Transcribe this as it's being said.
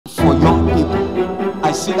for young people.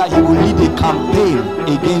 I see that he will lead a campaign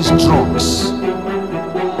against drugs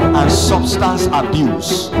and substance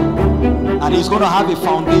abuse. And he's going to have a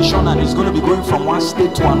foundation, and he's going to be going from one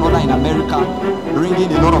state to another in America,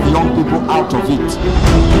 bringing a lot of young people out of it.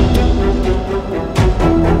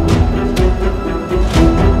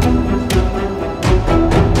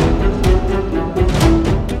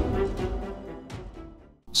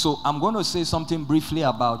 So I'm going to say something briefly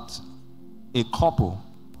about a couple,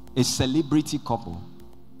 a celebrity couple,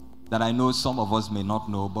 that I know some of us may not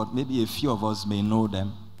know, but maybe a few of us may know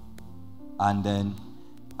them. And then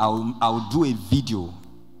I'll do a video,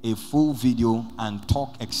 a full video, and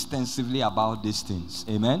talk extensively about these things.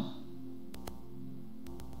 Amen?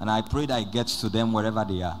 And I pray that it gets to them wherever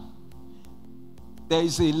they are. There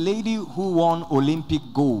is a lady who won Olympic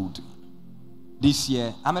gold this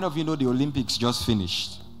year. How many of you know the Olympics just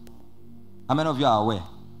finished? How many of you are aware?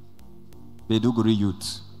 Beduguri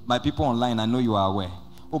youth. My people online, I know you are aware.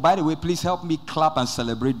 Oh, by the way, please help me clap and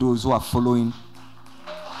celebrate those who are following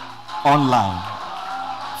online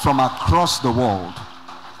from across the world.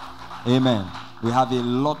 Amen. We have a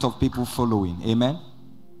lot of people following. Amen.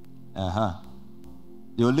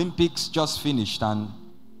 The Olympics just finished, and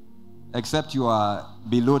except you are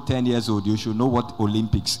below 10 years old, you should know what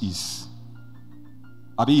Olympics is.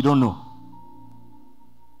 Abi, you don't know.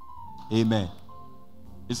 Amen.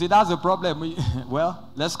 You see, that's the problem. Well,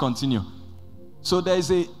 let's continue. So there's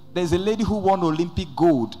a lady who won Olympic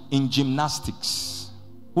gold in gymnastics.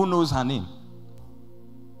 Who knows her name?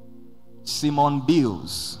 Simone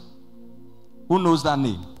Biles. Who knows that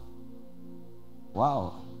name?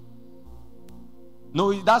 Wow.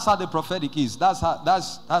 No, that's how the prophetic is. That's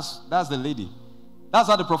the lady. That's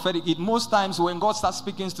how the prophetic is. Most times when God starts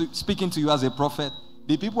speaking to you as a prophet,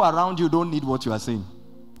 the people around you don't need what you are saying.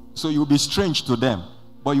 So you'll be strange to them,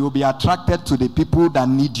 but you'll be attracted to the people that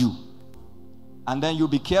need you. And then you'll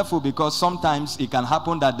be careful, because sometimes it can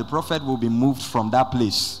happen that the prophet will be moved from that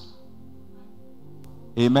place.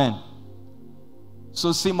 Amen.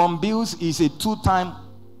 So Simone Biles is a 2-time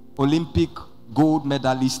Olympic gold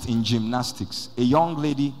medalist in gymnastics. A young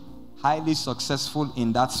lady, highly successful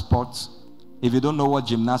in that sport. If you don't know what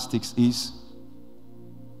gymnastics is,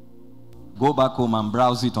 go back home and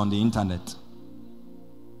browse it on the internet.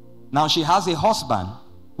 Now she has a husband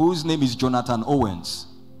whose name is Jonathan Owens.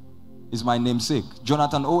 Is my namesake.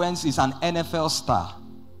 Jonathan Owens is an NFL star.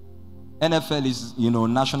 NFL is,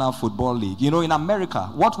 National Football League. In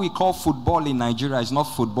America, what we call football in Nigeria is not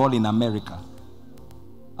football in America.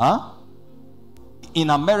 Huh? In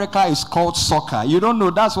America, it's called soccer. You don't know.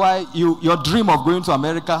 That's why your dream of going to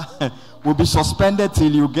America will be suspended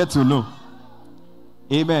till you get to know.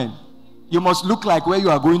 Amen. You must look like where you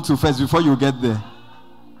are going to first before you get there.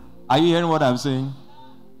 Are you hearing what I'm saying?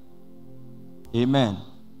 Amen.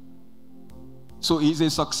 So he's a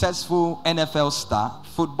successful NFL star.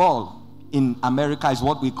 Football in America is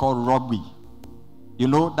what we call rugby. You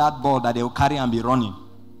know that ball that they'll carry and be running.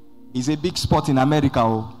 It's a big sport in America.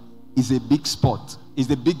 Oh. It's a big sport. It's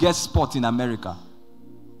the biggest sport in America.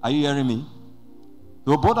 Are you hearing me?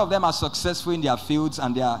 So both of them are successful in their fields,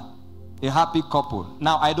 and they are a happy couple.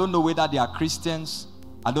 Now, I don't know whether they are Christians.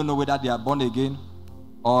 I don't know whether they are born again,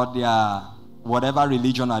 or they are whatever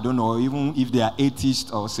religion, I don't know, or even if they are atheists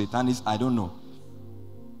or satanists, I don't know.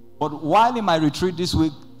 But while in my retreat this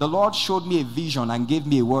week, the Lord showed me a vision and gave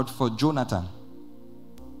me a word for Jonathan.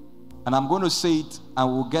 And I'm going to say it,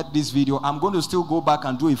 and we'll get this video. I'm going to still go back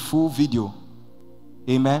and do a full video.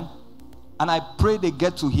 Amen. And I pray they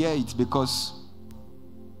get to hear it, because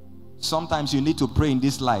sometimes you need to pray in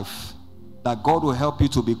this life that God will help you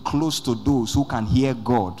to be close to those who can hear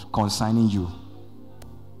God concerning you.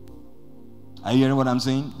 Are you hearing what I'm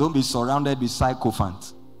saying? Don't be surrounded with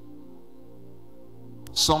sycophants.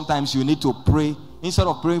 Sometimes you need to pray. Instead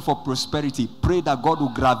of praying for prosperity, pray that God will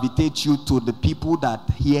gravitate you to the people that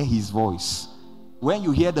hear his voice. When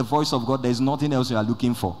you hear the voice of God, there is nothing else you are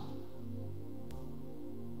looking for.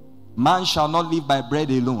 Man shall not live by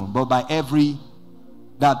bread alone, but by every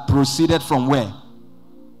that proceeded from where?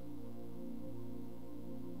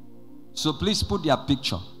 So please put their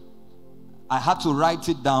picture. I had to write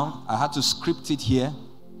it down. I had to script it here.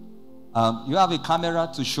 You have a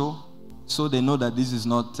camera to show, so they know that this is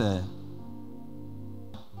not...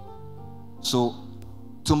 So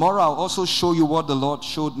tomorrow I'll also show you what the Lord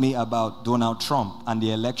showed me about Donald Trump and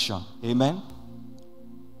the election. Amen.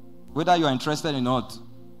 Whether you are interested or not,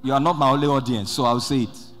 you are not my only audience, so I'll say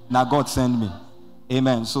it. Now God send me.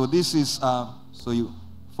 Amen. So this is, so you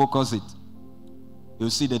focus it. You'll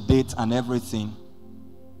see the date and everything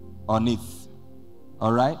on it.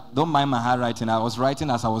 All right? Don't mind my handwriting. I was writing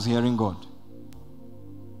as I was hearing God.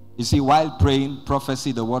 You see, while praying,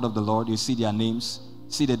 prophecy, the word of the Lord, you see their names.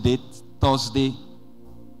 See the date, Thursday,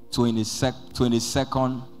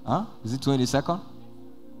 22nd. Is it 22nd?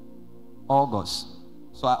 August.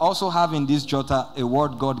 So I also have in this jotter a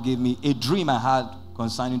word God gave me, a dream I had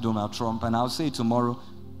concerning Donald Trump, and I'll say it tomorrow.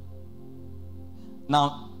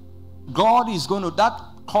 Now, God is going to, that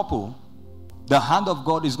couple, the hand of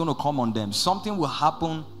God is going to come on them. Something will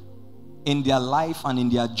happen in their life and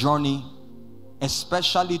in their journey,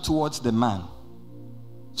 especially towards the man.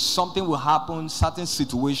 Something will happen, certain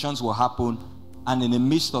situations will happen, and in the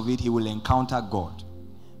midst of it, he will encounter God.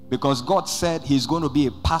 Because God said he's going to be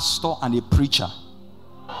a pastor and a preacher.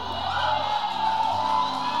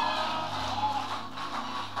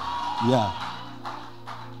 Yeah.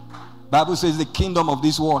 Bible says the kingdom of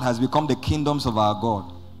this world has become the kingdoms of our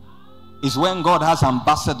God. It's when God has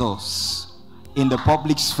ambassadors in the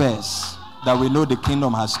public spheres that we know the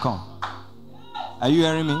kingdom has come. Are you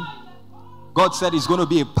hearing me? God said he's going to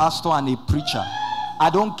be a pastor and a preacher.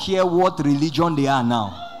 I don't care what religion they are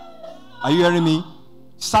now. Are you hearing me?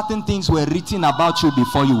 Certain things were written about you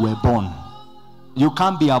before you were born. You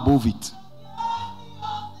can't be above it.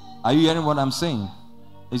 Are you hearing what I'm saying?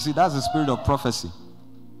 You see, that's the spirit of prophecy.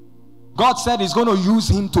 God said he's going to use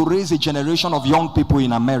him to raise a generation of young people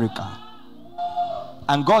in America.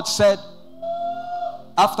 And God said,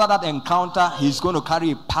 after that encounter, he's going to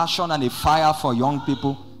carry a passion and a fire for young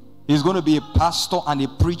people. He's going to be a pastor and a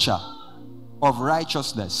preacher of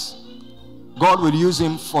righteousness. God will use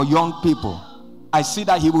him for young people. I see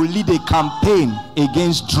that he will lead a campaign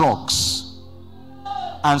against drugs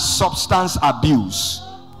and substance abuse.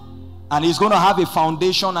 And he's going to have a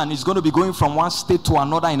foundation, and he's going to be going from one state to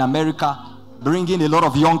another in America, bringing a lot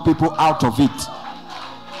of young people out of it.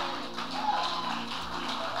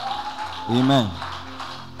 Amen.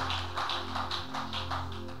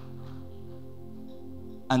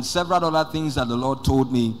 And several other things that the Lord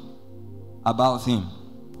told me about him.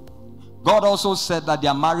 God also said that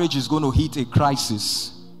their marriage is going to hit a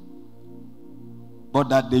crisis, but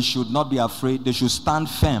that they should not be afraid. They should stand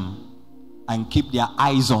firm and keep their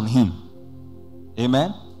eyes on him.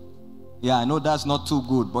 Amen. Yeah, I know that's not too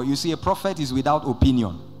good, but you see, a prophet is without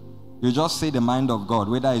opinion. You just say the mind of God,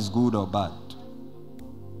 whether it's good or bad.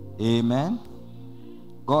 Amen.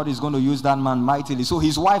 God is going to use that man mightily. So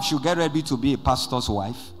his wife should get ready to be a pastor's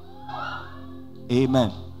wife.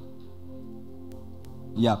 Amen.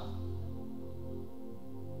 Yeah.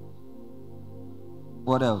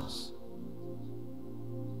 What else?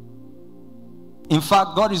 In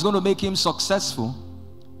fact, God is going to make him successful.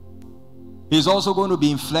 He's also going to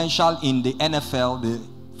be influential in the NFL,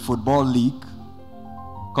 the football league,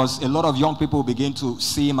 because a lot of young people begin to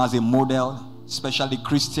see him as a model, especially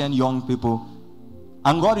Christian young people.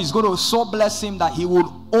 And God is going to so bless him that he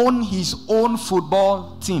will own his own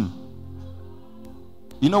football team.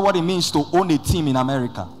 You know what it means to own a team in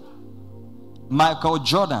America? Michael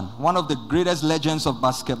Jordan, one of the greatest legends of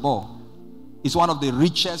basketball, is one of the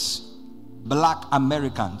richest black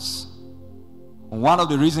Americans. One of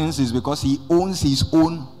the reasons is because he owns his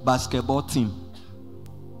own basketball team.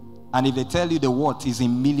 And if they tell you the worth is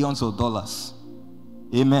in millions of dollars.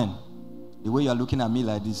 Amen. The way you're looking at me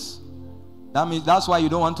like this, that means that's why you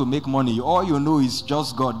don't want to make money. All you know is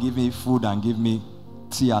just God give me food and give me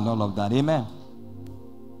tea and all of that. Amen.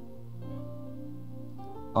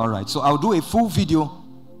 All right, so I'll do a full video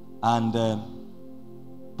and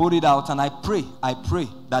put it out, and I pray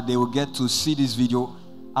that they will get to see this video.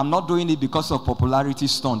 I'm not doing it because of popularity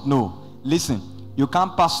stunt. No, listen, you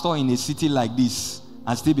can't pastor in a city like this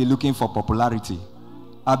and still be looking for popularity.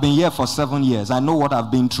 I've been here for 7 years. I know what I've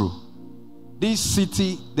been through. This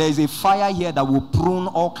city, there is a fire here that will prune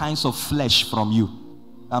all kinds of flesh from you.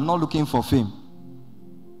 I'm not looking for fame.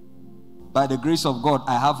 By the grace of God,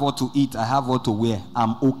 I have what to eat, I have what to wear.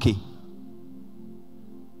 I'm okay.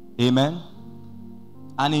 Amen.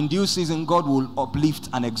 And in due season, God will uplift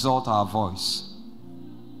and exalt our voice.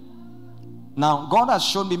 Now, God has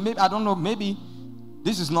shown me, maybe, I don't know, maybe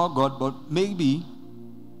this is not God, but maybe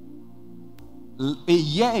a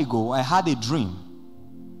year ago, I had a dream.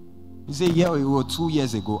 It's a year or 2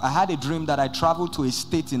 years ago. I had a dream that I traveled to a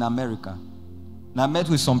state in America. And I met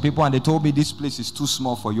with some people, and they told me this place is too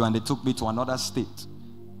small for you, and they took me to another state.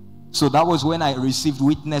 So that was when I received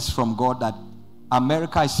witness from God that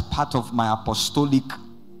America is part of my apostolic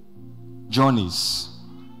journeys.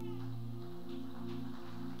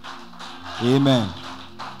 Amen.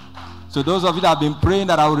 So those of you that have been praying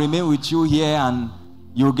that I will remain with you here and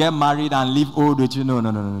you'll get married and live old with you, no.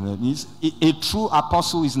 A true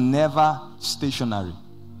apostle is never stationary.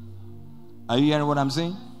 Are you hearing what I'm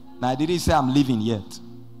saying? Now, I didn't say I'm leaving yet.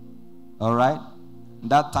 All right?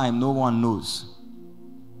 That time, no one knows.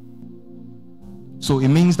 So it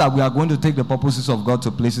means that we are going to take the purposes of God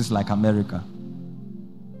to places like America.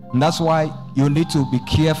 And that's why you need to be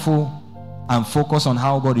careful and focus on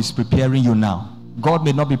how God is preparing you now. God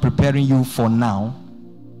may not be preparing you for now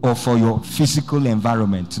or for your physical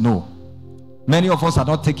environment. No. Many of us are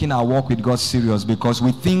not taking our walk with God serious because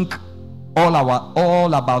we think all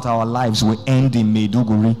about our lives will end in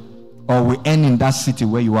Maiduguri or will end in that city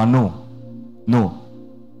where you are. No.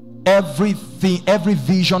 Every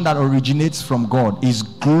vision that originates from God is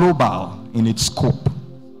global in its scope.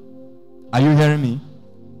 Are you hearing me?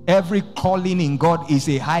 Every calling in God is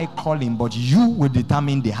a high calling, but you will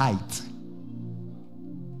determine the height.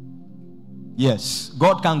 Yes,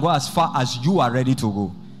 God can go as far as you are ready to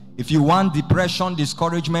go. If you want depression,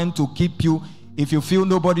 discouragement to keep you, if you feel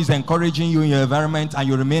nobody's encouraging you in your environment and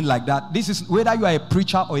you remain like that, this is whether you are a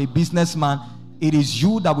preacher or a businessman, it is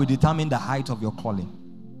you that will determine the height of your calling.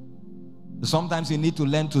 Sometimes you need to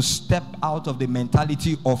learn to step out of the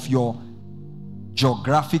mentality of your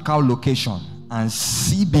geographical location and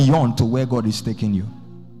see beyond to where God is taking you.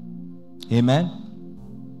 Amen.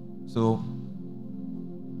 So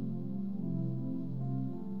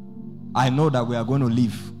I know that we are going to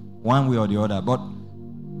live one way or the other, but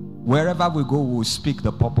wherever we go, we will speak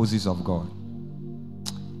the purposes of God.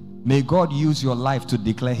 May God use your life to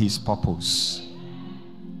declare his purpose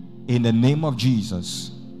in the name of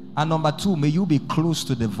Jesus. And number two, may you be close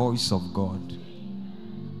to the voice of God.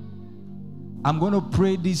 I'm going to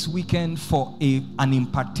pray this weekend for an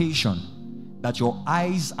impartation that your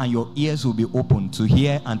eyes and your ears will be open to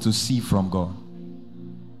hear and to see from God.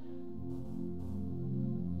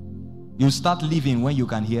 You start living when you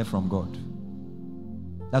can hear from God.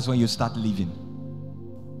 That's when you start living.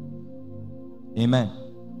 Amen.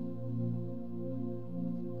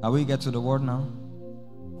 Are we get to the word now?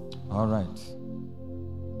 All right.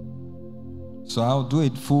 So I'll do a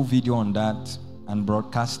full video on that and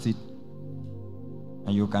broadcast it,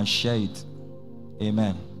 and you can share it.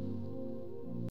 Amen.